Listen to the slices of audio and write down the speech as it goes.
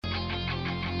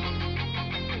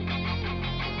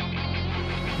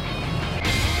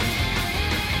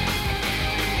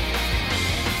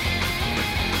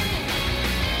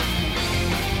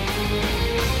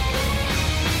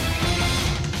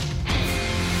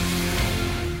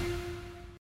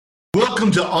welcome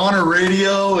to Honor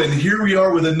Radio, and here we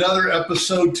are with another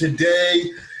episode today.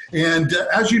 And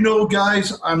as you know,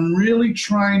 guys, I'm really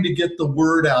trying to get the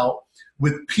word out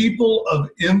with people of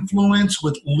influence,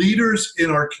 with leaders in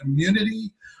our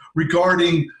community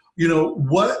regarding,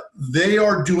 what they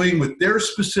are doing with their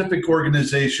specific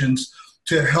organizations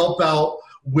to help out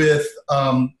with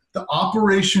the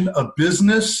operation of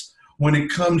business when it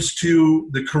comes to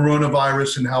the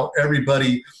coronavirus and how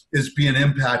everybody is being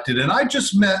impacted. And I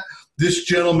just met this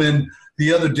gentleman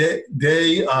the other day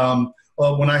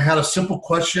when I had a simple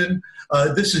question.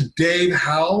 This is Dave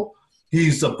Howe.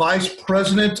 He's the Vice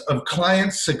President of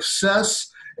Client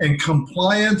Success and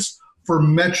Compliance for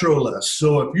Metrolist.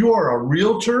 So if you are a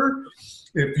realtor,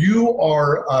 if you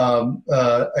are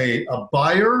a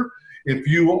buyer, if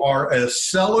you are a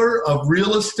seller of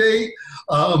real estate,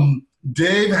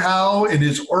 Dave Howe and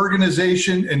his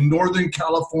organization in Northern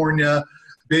California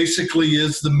basically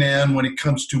is the man when it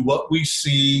comes to what we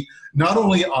see, not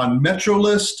only on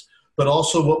Metrolist, but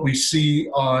also what we see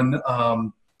on,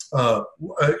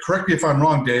 correct me if I'm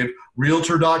wrong, Dave,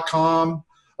 Realtor.com,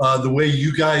 the way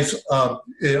you guys,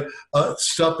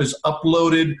 stuff is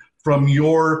uploaded from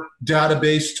your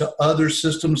database to other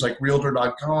systems like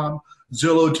Realtor.com,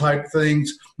 Zillow type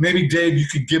things. Maybe, Dave, you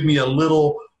could give me a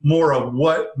little more of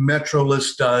what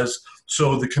Metrolist does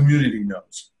so the community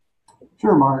knows.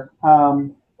 Sure, Mark.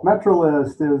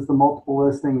 Metrolist is the multiple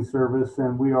listing service,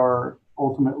 and we are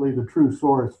ultimately the true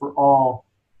source for all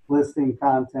listing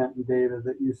content and data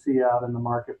that you see out in the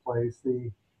marketplace.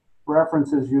 The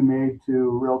references you made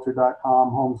to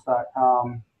Realtor.com,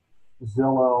 Homes.com,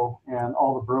 Zillow, and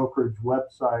all the brokerage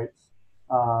websites,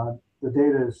 the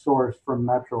data is sourced from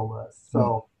Metrolist.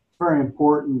 So it's very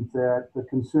important that the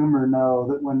consumer know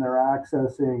that when they're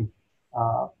accessing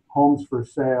homes for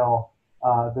sale,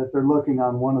 that they're looking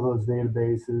on one of those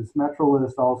databases.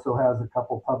 Metrolist also has a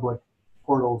couple public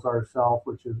portals ourselves,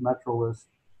 which is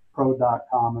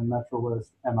MetrolistPro.com and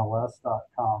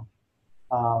MetrolistMLS.com.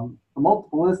 The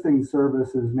multiple listing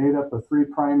service is made up of three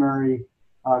primary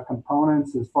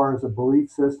components as far as a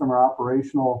belief system or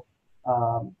operational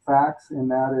facts, and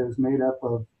that is made up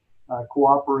of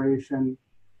cooperation,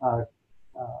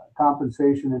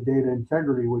 compensation, and data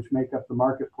integrity, which make up the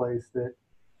marketplace that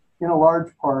in a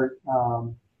large part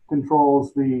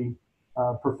controls the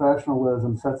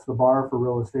professionalism, sets the bar for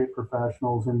real estate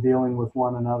professionals in dealing with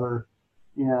one another,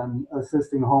 in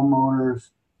assisting homeowners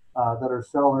that are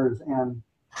sellers and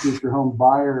future home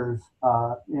buyers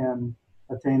in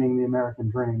attaining the American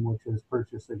dream, which is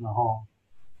purchasing a home.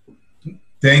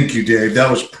 Thank you, Dave. That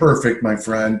was perfect, my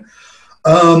friend.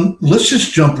 Let's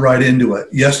just jump right into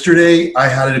it. Yesterday, I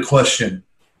had a question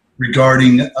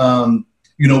regarding,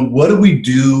 what do we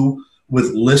do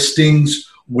with listings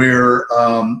where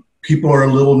people are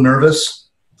a little nervous?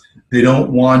 They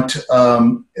don't want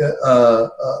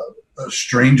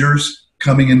strangers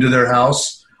coming into their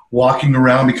house, walking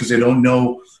around because they don't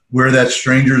know where that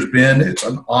stranger's been. It's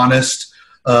an honest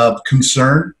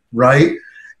concern, right?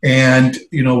 And,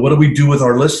 what do we do with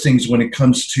our listings when it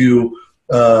comes to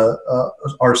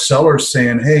our sellers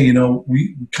saying, hey,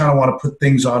 we kind of want to put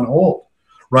things on hold,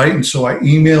 right? And so I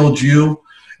emailed you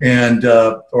and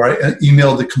or I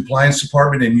emailed the compliance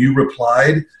department, and you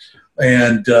replied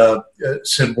and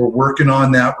said, we're working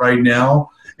on that right now.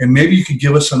 And maybe you could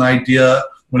give us an idea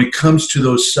when it comes to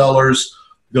those sellers,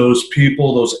 those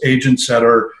people, those agents that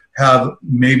have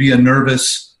maybe a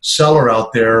nervous seller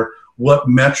out there, what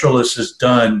Metrolist has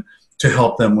done to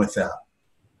help them with that.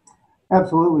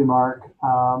 Absolutely, Mark.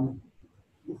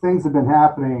 Things have been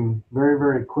happening very,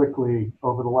 very quickly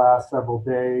over the last several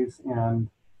days and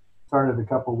started a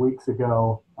couple weeks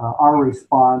ago. Our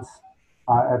response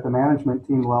at the management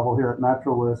team level here at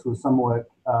Metrolist was somewhat,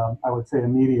 I would say,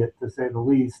 immediate, to say the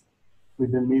least.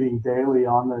 We've been meeting daily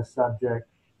on this subject.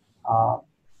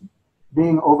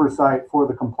 Being oversight for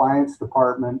the compliance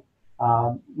department,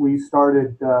 we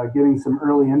started getting some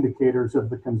early indicators of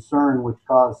the concern, which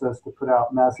caused us to put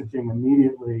out messaging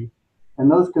immediately. And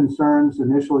those concerns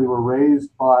initially were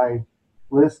raised by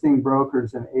listing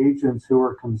brokers and agents who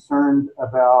were concerned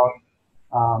about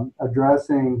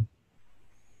addressing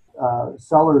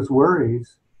sellers'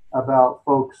 worries about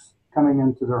folks coming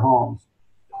into their homes.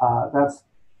 That's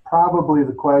probably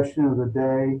the question of the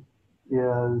day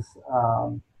is,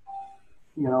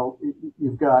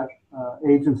 you've got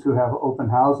agents who have open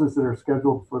houses that are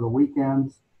scheduled for the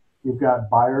weekends. You've got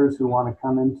buyers who want to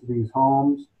come into these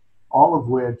homes, all of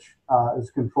which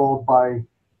is controlled by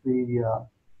the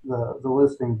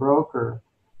listing broker.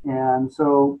 And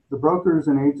so the brokers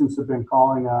and agents have been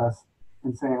calling us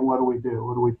and saying, what do we do?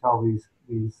 What do we tell these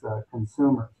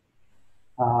consumers?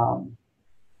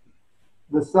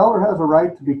 the seller has a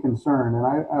right to be concerned. And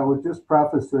I would just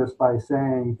preface this by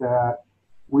saying that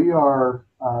we are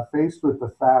faced with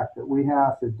the fact that we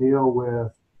have to deal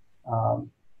with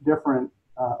different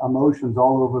emotions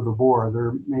all over the board.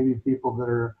 There may be people that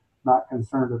are not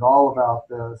concerned at all about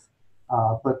this,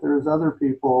 but there's other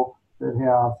people that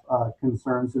have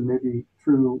concerns and maybe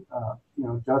true,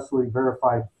 justly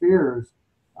verified fears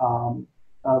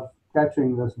of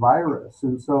catching this virus.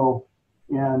 And so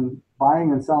in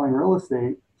buying and selling real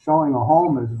estate, showing a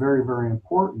home is very, very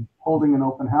important. Holding an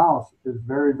open house is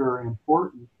very, very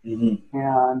important. Mm-hmm.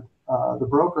 And the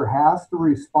broker has to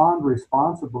respond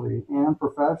responsibly and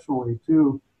professionally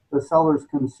to the seller's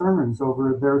concerns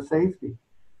over their safety.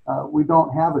 We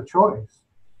don't have a choice.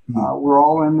 Mm-hmm. We're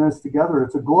all in this together.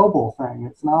 It's a global thing.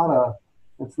 It's not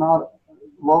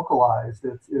localized.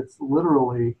 It's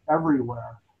literally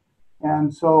everywhere.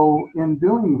 And so in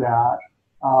doing that,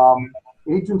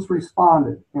 agents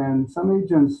responded, and some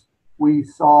agents we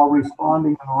saw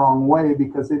responding in the wrong way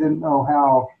because they didn't know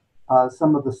how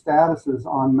some of the statuses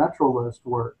on MetroList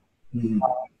work. Mm-hmm.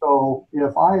 So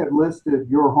if I had listed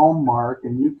your home, Mark,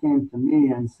 and you came to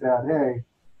me and said, hey,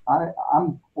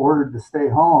 I'm ordered to stay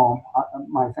home,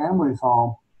 my family's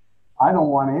home, I don't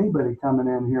want anybody coming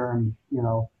in here and,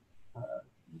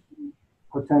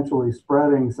 potentially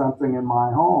spreading something in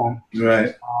my home.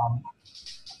 Right.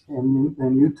 And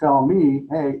then you tell me,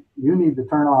 hey, you need to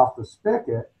turn off the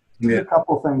spigot. Yeah. A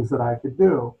couple things that I could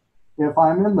do. If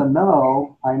I'm in the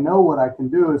know, I know what I can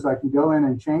do is I can go in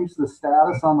and change the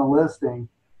status on the listing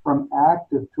from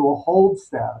active to a hold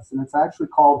status. And it's actually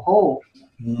called hold.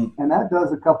 Mm-hmm. And that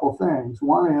does a couple things.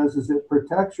 One is it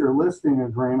protects your listing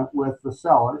agreement with the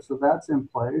seller. So that's in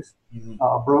place. Mm-hmm.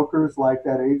 Brokers like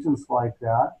that, agents like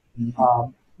that.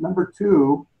 Mm-hmm. Number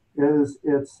two is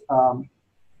it's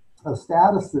a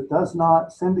status that does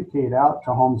not syndicate out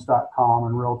to homes.com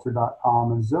and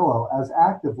realtor.com and Zillow as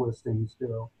active listings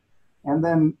do. And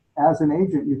then as an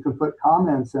agent, you can put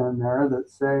comments in there that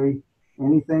say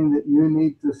anything that you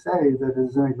need to say that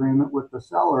is in agreement with the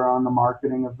seller on the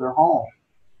marketing of their home.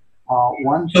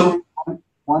 One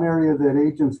area that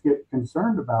agents get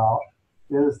concerned about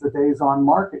is the days on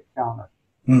market counter.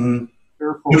 Mm-hmm.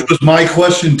 Which was my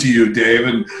question to you, Dave,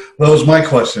 and that was my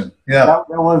question. Yeah, that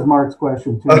was Mark's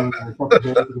question too.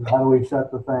 How do we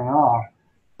shut the thing off?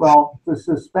 Well, to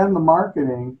suspend the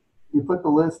marketing, you put the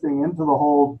listing into the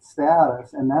hold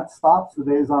status, and that stops the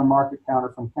days on market counter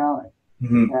from counting.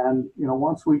 Mm-hmm. And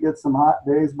once we get some hot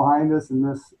days behind us and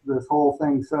this whole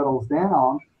thing settles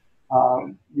down,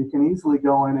 you can easily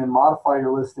go in and modify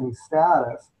your listing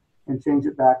status and change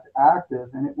it back to active,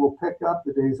 and it will pick up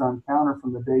the days on counter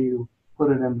from the day you put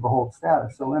it into the hold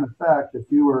status. So in effect, if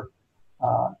you were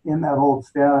in that hold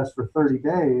status for 30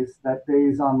 days, that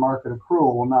days on market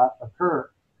accrual will not occur.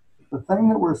 The thing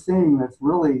that we're seeing that's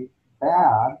really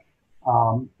bad,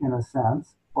 in a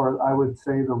sense, or I would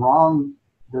say the wrong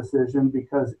decision,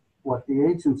 because what the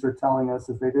agents are telling us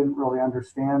is they didn't really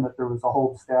understand that there was a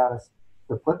hold status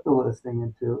to put the listing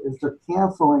into, is they're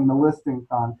canceling the listing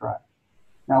contract.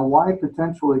 Now, why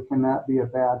potentially can that be a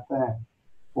bad thing?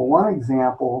 Well, one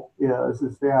example is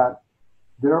that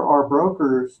there are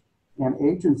brokers and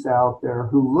agents out there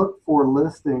who look for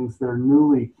listings that are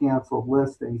newly canceled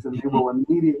listings, and they will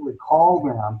immediately call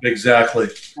them. Exactly.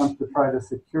 To try to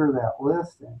secure that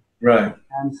listing. Right.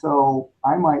 And so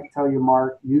I might tell you,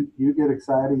 Mark, you get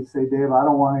excited. You say, Dave, I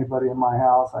don't want anybody in my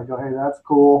house. I go, hey, that's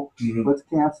cool. Mm-hmm. Let's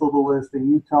cancel the listing.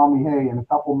 You tell me, hey, in a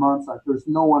couple months, there's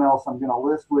no one else I'm going to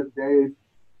list with, Dave.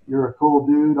 You're a cool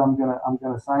dude. I'm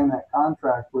gonna sign that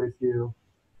contract with you,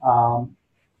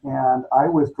 and I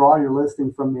withdraw your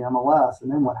listing from the MLS.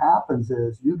 And then what happens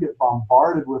is you get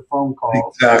bombarded with phone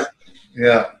calls. Exactly.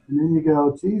 Yeah. And then you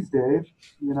go, geez, Dave,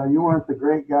 you weren't the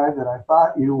great guy that I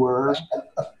thought you were,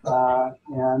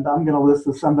 and I'm gonna list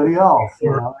with somebody else.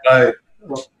 Right.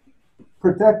 So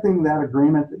protecting that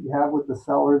agreement that you have with the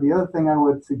seller. The other thing I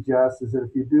would suggest is that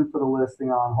if you do put a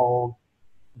listing on hold,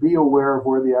 be aware of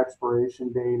where the expiration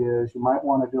date is. You might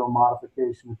want to do a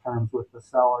modification of terms with the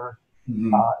seller,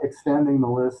 mm-hmm. Extending the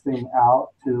listing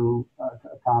out to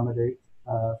accommodate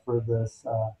for this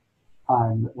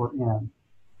time that we're in.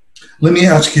 Let me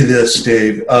ask you this,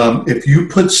 Dave. If you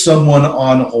put someone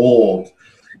on hold,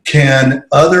 can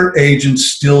other agents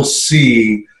still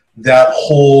see that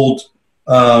hold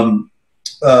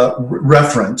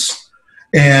reference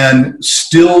and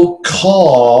still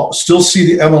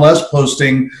see the MLS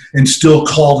posting and still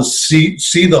call to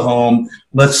see the home?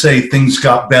 Let's say things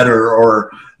got better, or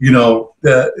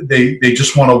they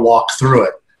just want to walk through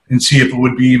it and see if it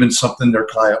would be even something their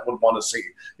client would want to see.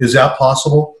 Is that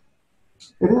possible?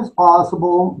 It is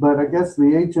possible, but I guess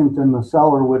the agent and the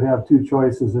seller would have two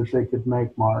choices that they could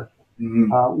make, Mark.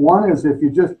 Mm-hmm. One is if you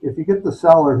get the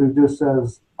seller who just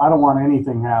says, I don't want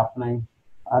anything happening,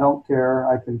 I don't care,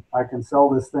 I can sell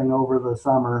this thing over the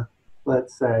summer,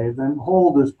 let's say, then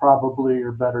hold is probably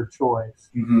your better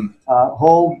choice. Mm-hmm.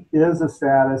 Hold is a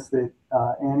status that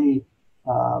any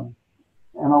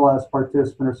MLS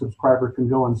participant or subscriber can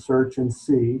go and search and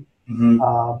see,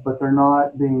 but they're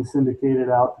not being syndicated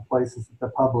out to places that the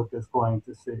public is going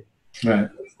to see. Right.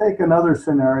 Let's take another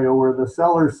scenario where the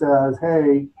seller says,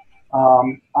 hey,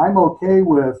 I'm okay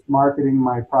with marketing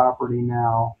my property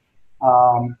now,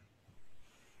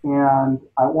 and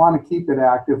I want to keep it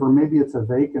active, or maybe it's a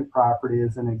vacant property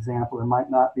as an example. There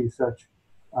might not be such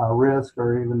risk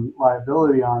or even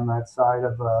liability on that side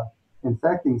of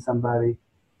infecting somebody,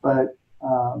 but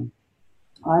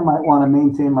I might want to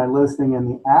maintain my listing in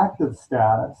the active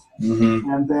status.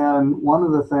 And then one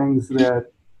of the things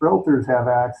that realtors have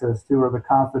access to are the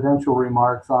confidential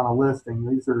remarks on a listing.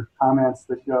 These are comments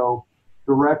that go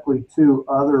directly to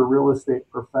other real estate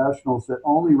professionals that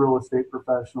only real estate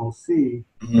professionals see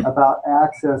about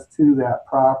access to that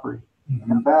property.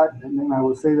 In fact, and then I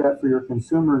will say that for your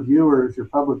consumer viewers, your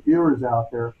public viewers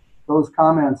out there, those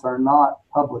comments are not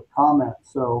public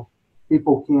comments. So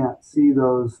people can't see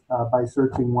those by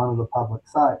searching one of the public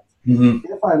sites.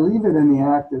 If I leave it in the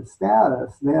active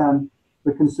status, then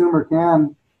the consumer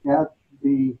can, at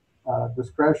the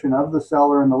discretion of the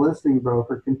seller and the listing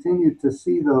broker, continue to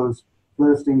see those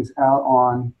listings out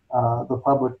on the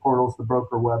public portals, the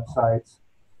broker websites,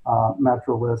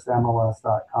 Metrolist,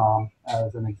 MLS.com,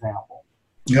 as an example.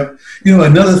 Yep.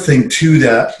 Another thing too,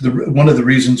 that one of the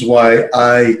reasons why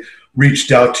I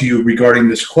reached out to you regarding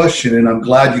this question, and I'm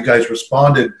glad you guys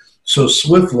responded so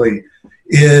swiftly,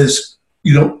 is,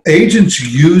 agents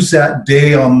use that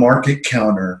day on market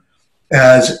counter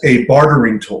as a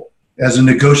bartering tool, as a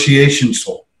negotiation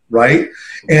tool, right?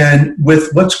 And with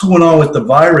what's going on with the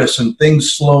virus and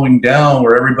things slowing down,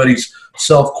 where everybody's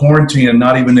self-quarantine and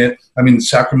not even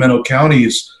Sacramento County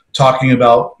is talking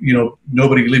about,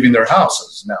 nobody leaving their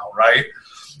houses now, right?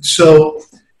 So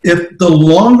if the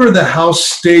longer the house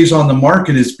stays on the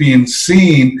market is being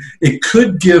seen, it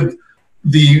could give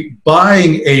the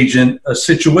buying agent a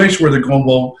situation where they're going,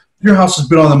 well, your house has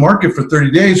been on the market for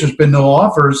 30 days, there's been no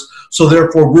offers, so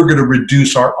therefore we're going to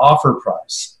reduce our offer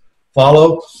price.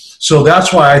 Follow? So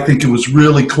that's why I think it was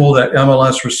really cool that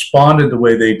MLS responded the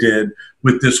way they did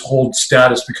with this hold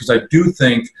status, because I do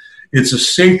think it's a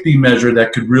safety measure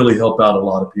that could really help out a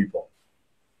lot of people.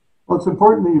 Well, it's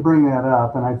important that you bring that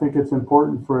up, and I think it's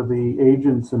important for the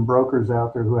agents and brokers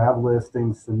out there who have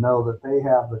listings to know that they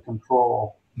have the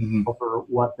control over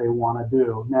what they want to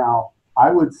do. Now,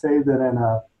 I would say that in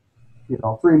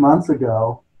 3 months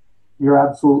ago, you're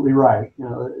absolutely right.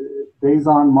 Days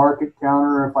on market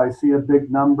counter, if I see a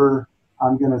big number,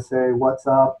 I'm going to say, what's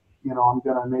up? I'm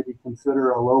going to maybe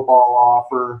consider a lowball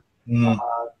offer.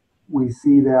 We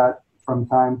see that from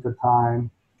time to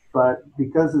time. But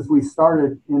because as we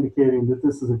started indicating that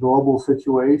this is a global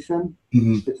situation,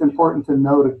 it's important to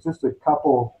note just a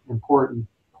couple important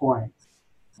points.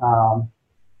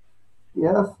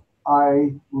 If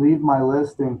I leave my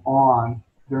listing on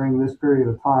during this period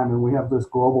of time, and we have this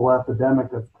global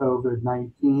epidemic of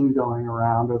COVID-19 going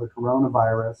around, or the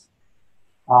coronavirus,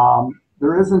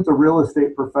 there isn't a real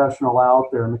estate professional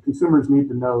out there, and the consumers need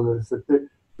to know this, that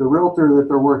the realtor that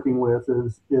they're working with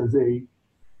is a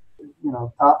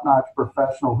top-notch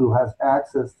professional who has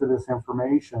access to this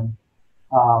information.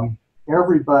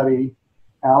 Everybody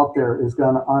out there is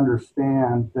going to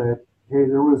understand that, hey,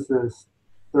 there was this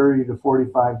 30 to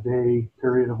 45 day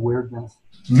period of weirdness.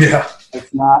 Yeah.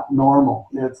 It's not normal.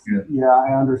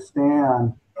 I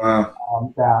understand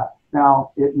that.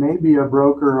 Now, it may be a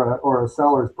broker or a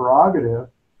seller's prerogative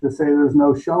to say there's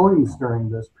no showings during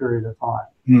this period of time.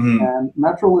 And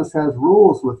Metrolist has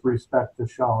rules with respect to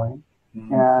showing.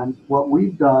 And what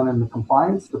we've done in the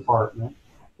compliance department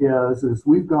is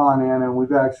we've gone in and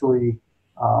we've actually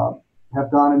have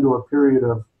gone into a period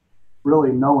of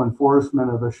really no enforcement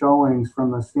of the showings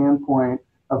from the standpoint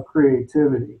of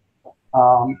creativity.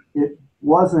 It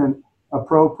wasn't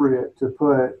appropriate to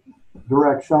put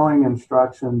direct showing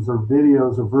instructions or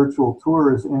videos or virtual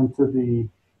tours into the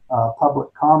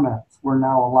public comments. We're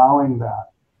now allowing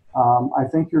that. I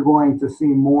think you're going to see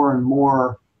more and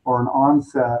more, or an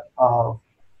onset of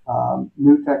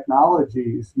new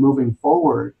technologies moving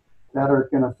forward that are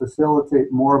going to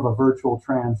facilitate more of a virtual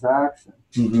transaction.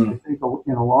 I think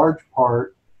in a large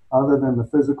part, other than the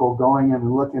physical going in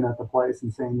and looking at the place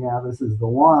and saying, yeah, this is the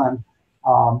one,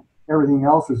 everything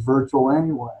else is virtual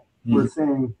anyway. We're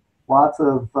seeing lots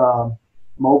of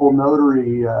mobile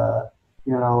notary,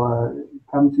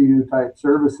 come to you type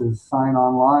services, sign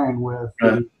online with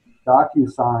Right. the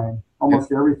DocuSign.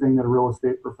 Almost everything that a real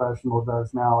estate professional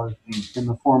does now is in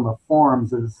the form of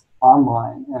forms is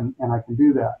online, and I can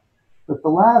do that. But the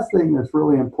last thing that's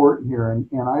really important here, and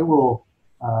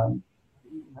um,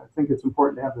 I think it's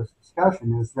important to have this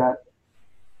discussion, is that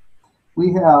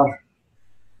we have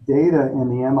data in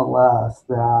the MLS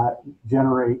that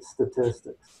generates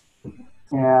statistics.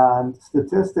 And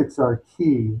statistics are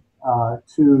key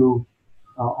to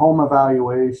home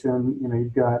evaluation.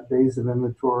 You've got days of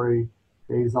inventory,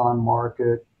 days on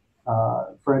market.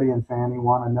 Freddie and Fannie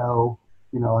want to know,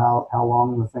 how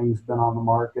long the thing's been on the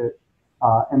market.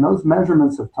 And those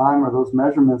measurements of time are those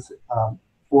measurements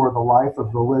for the life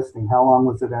of the listing. How long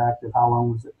was it active? How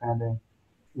long was it pending?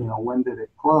 When did it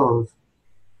close?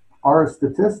 Are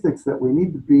statistics that we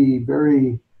need to be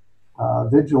very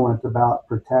vigilant about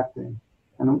protecting.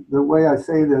 And the way I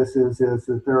say this is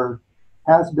that there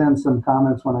has been some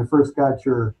comments when I first got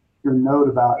your note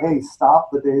about, hey, stop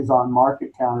the days on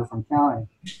market counter from counting.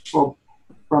 Well,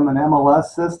 from an MLS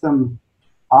system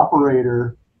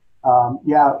operator,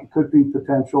 it could be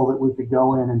potential that we could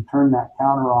go in and turn that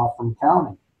counter off from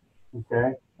counting.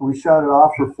 Okay, and we shut it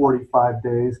off for 45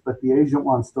 days, but the agent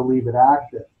wants to leave it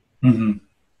active. Mm-hmm.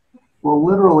 Well,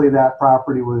 literally that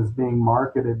property was being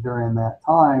marketed during that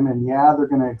time, and they're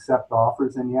going to accept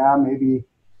offers, and maybe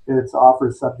it's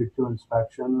offers subject to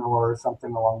inspection or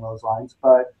something along those lines.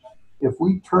 But if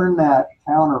we turn that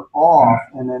counter off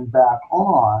and then back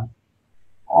on,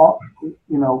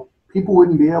 people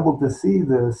wouldn't be able to see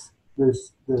this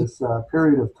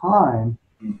period of time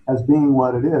as being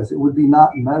what it is. It would be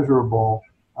not measurable,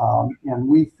 and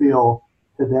we feel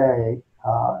today.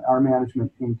 Our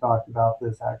management team talked about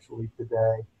this actually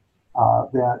today,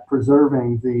 that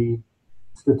preserving the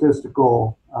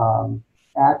statistical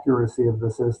accuracy of the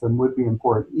system would be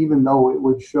important, even though it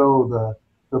would show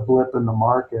the blip in the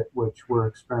market, which we're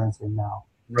experiencing now.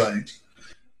 Right.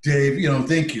 Dave,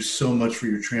 thank you so much for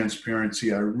your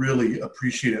transparency. I really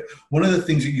appreciate it. One of the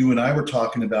things that you and I were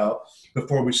talking about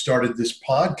before we started this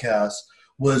podcast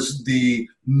was the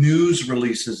news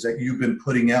releases that you've been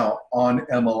putting out on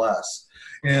MLS.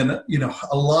 And,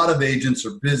 a lot of agents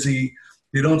are busy.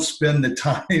 They don't spend the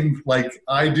time like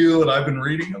I do, and I've been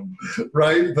reading them,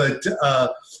 right? But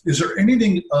is there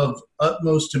anything of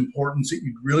utmost importance that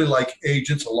you'd really like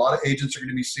agents, a lot of agents are going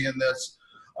to be seeing this,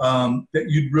 that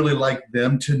you'd really like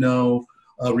them to know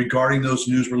regarding those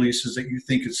news releases that you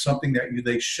think is something that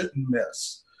they shouldn't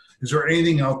miss? Is there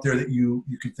anything out there that you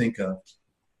can think of?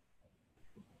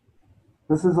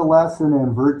 This is a lesson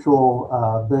in virtual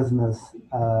business,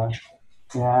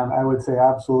 and I would say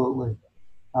absolutely.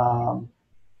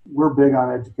 We're big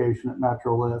on education at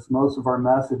MetroList. Most of our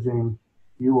messaging,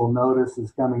 you will notice,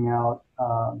 is coming out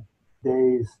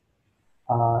days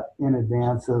in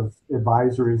advance of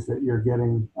advisories that you're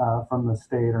getting from the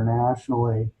state or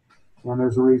nationally, and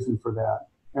there's a reason for that.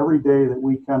 Every day that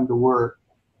we come to work,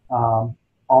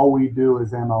 all we do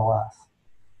is MLS,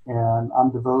 and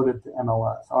I'm devoted to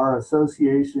MLS. Our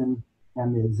association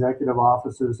and the executive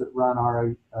officers that run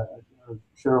our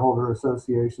shareholder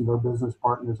associations, our business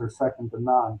partners, are second to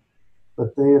none.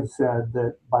 But they have said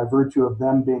that by virtue of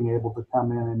them being able to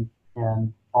come in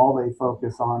and all they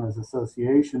focus on is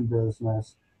association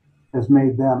business has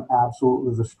made them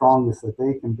absolutely the strongest that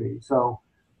they can be. So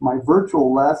my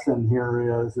virtual lesson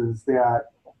here is that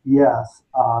yes,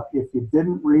 if you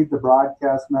didn't read the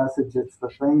broadcast message, it's the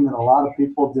thing that a lot of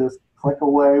people just click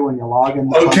away when you log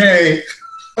in. Okay.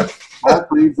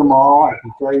 Mark reads them all, I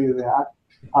can tell you that.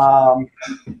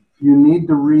 You need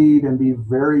to read and be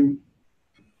very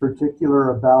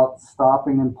particular about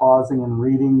stopping and pausing and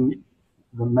reading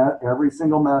every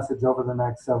single message over the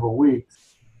next several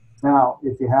weeks. Now,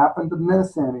 if you happen to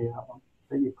miss any of them,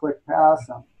 that you click past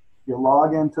them, you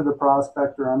log into the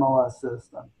Prospector MLS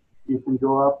system. You can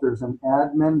go up, there's an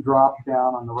admin drop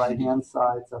down on the right-hand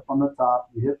side. It's up on the top.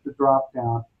 You hit the drop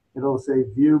down. It'll say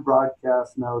View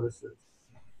Broadcast Notices.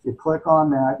 You click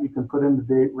on that, you can put in the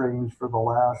date range for the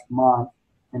last month,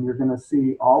 and you're going to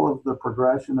see all of the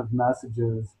progression of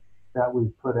messages that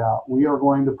we've put out. We are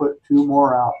going to put 2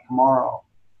 more out tomorrow.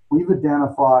 We've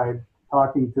identified,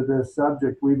 talking to this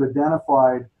subject, we've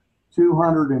identified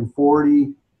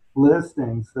 240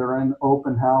 listings that are in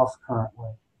open house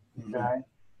currently, okay?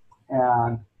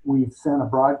 And we've sent a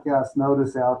broadcast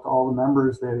notice out to all the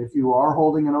members that if you are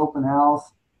holding an open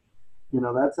house,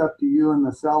 that's up to you and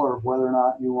the seller of whether or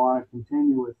not you want to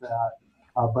continue with that,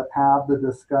 but have the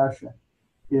discussion.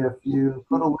 If you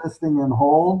put a listing in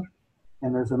hold,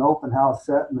 and there's an open house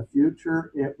set in the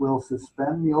future, it will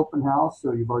suspend the open house.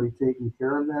 So you've already taken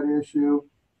care of that issue.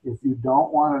 If you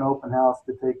don't want an open house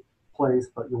to take place,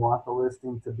 but you want the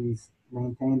listing to be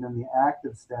maintained in the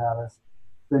active status,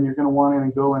 then you're going to want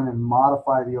to go in and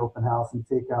modify the open house and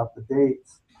take out the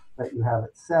dates that you have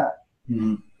it set.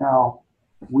 Mm-hmm. Now,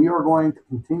 we are going to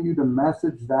continue to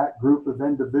message that group of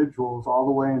individuals all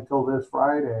the way until this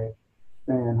Friday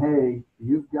saying, hey,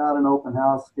 you've got an open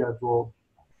house scheduled.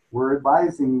 We're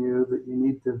advising you that you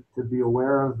need to be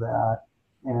aware of that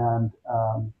and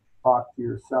talk to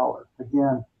your seller.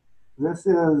 Again, this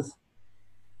is,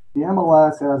 the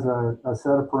MLS has a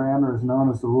set of parameters known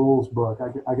as the rules book.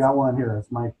 I got one here.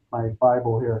 It's my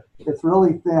Bible here. It's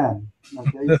really thin.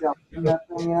 Okay, you see how thin that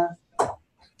thing is?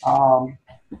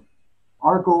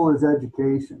 Our goal is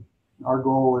education. Our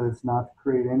goal is not to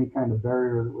create any kind of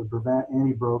barrier that would prevent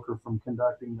any broker from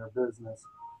conducting their business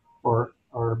or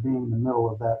being in the middle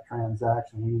of that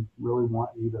transaction. We really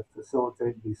want you to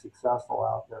facilitate and be successful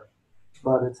out there.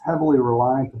 But it's heavily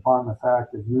reliant upon the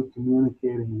fact of you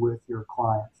communicating with your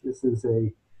clients. This is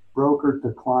a broker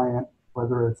to client,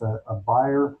 whether it's a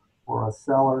buyer or a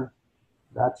seller,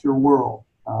 that's your world.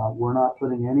 We're not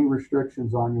putting any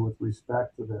restrictions on you with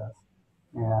respect to this.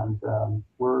 And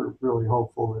we're really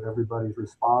hopeful that everybody's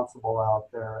responsible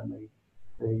out there and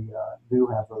they do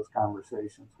have those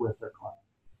conversations with their clients.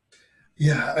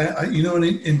 Yeah,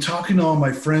 in talking to all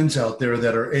my friends out there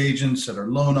that are agents, that are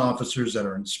loan officers, that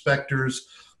are inspectors,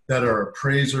 that are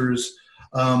appraisers,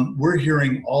 we're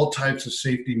hearing all types of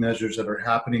safety measures that are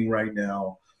happening right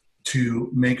now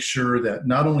to make sure that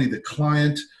not only the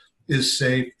client is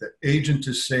safe, the agent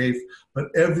is safe, but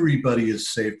everybody is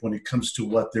safe when it comes to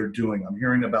what they're doing. I'm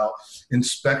hearing about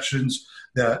inspections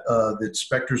that the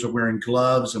inspectors are wearing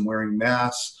gloves and wearing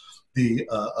masks. The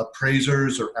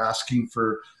appraisers are asking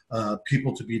for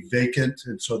people to be vacant,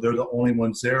 and so they're the only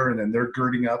ones there, and then they're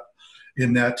girding up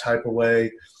in that type of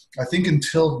way. I think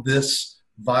until this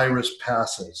virus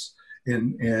passes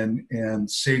and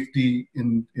safety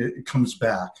it comes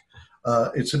back,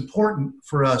 it's important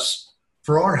for us,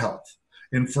 for our health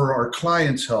and for our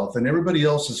clients' health and everybody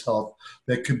else's health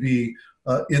that could be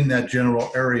in that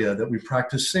general area, that we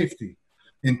practice safety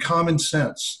and common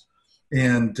sense.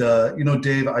 And,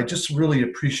 Dave, I just really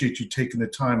appreciate you taking the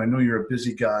time. I know you're a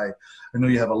busy guy. I know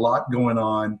you have a lot going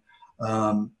on.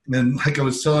 And like I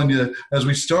was telling you, as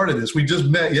we started this, we just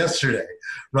met yesterday,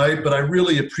 right? But I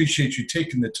really appreciate you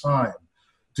taking the time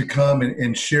to come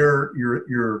and share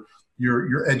your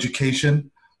education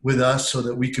with us so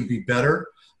that we can be better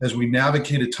as we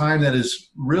navigate a time that is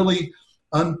really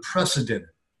unprecedented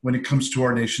when it comes to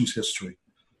our nation's history.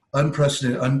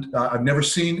 Unprecedented. I've never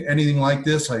seen anything like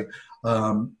this. I've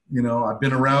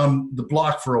been around the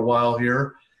block for a while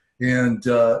here, and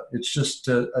it's just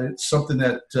it's something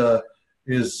that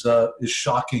is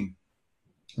shocking.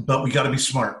 But we got to be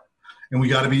smart, and we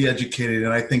got to be educated.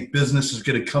 And I think business is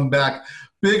going to come back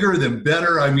bigger than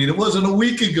better. I mean, it wasn't a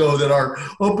week ago that our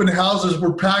open houses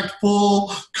were packed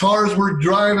full, cars were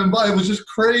driving by. It was just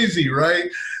crazy, right?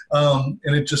 And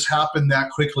it just happened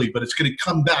that quickly. But it's going to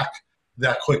come back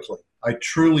that quickly. I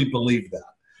truly believe that.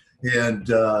 And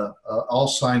all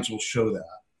signs will show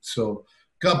that. So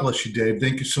God bless you, Dave.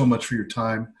 Thank you so much for your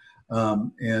time.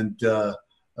 And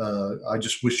I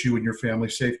just wish you and your family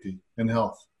safety and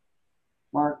health.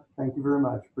 Mark, thank you very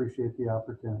much. Appreciate the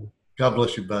opportunity. God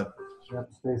bless you, bud. Yep,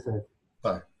 stay safe.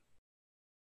 Bye.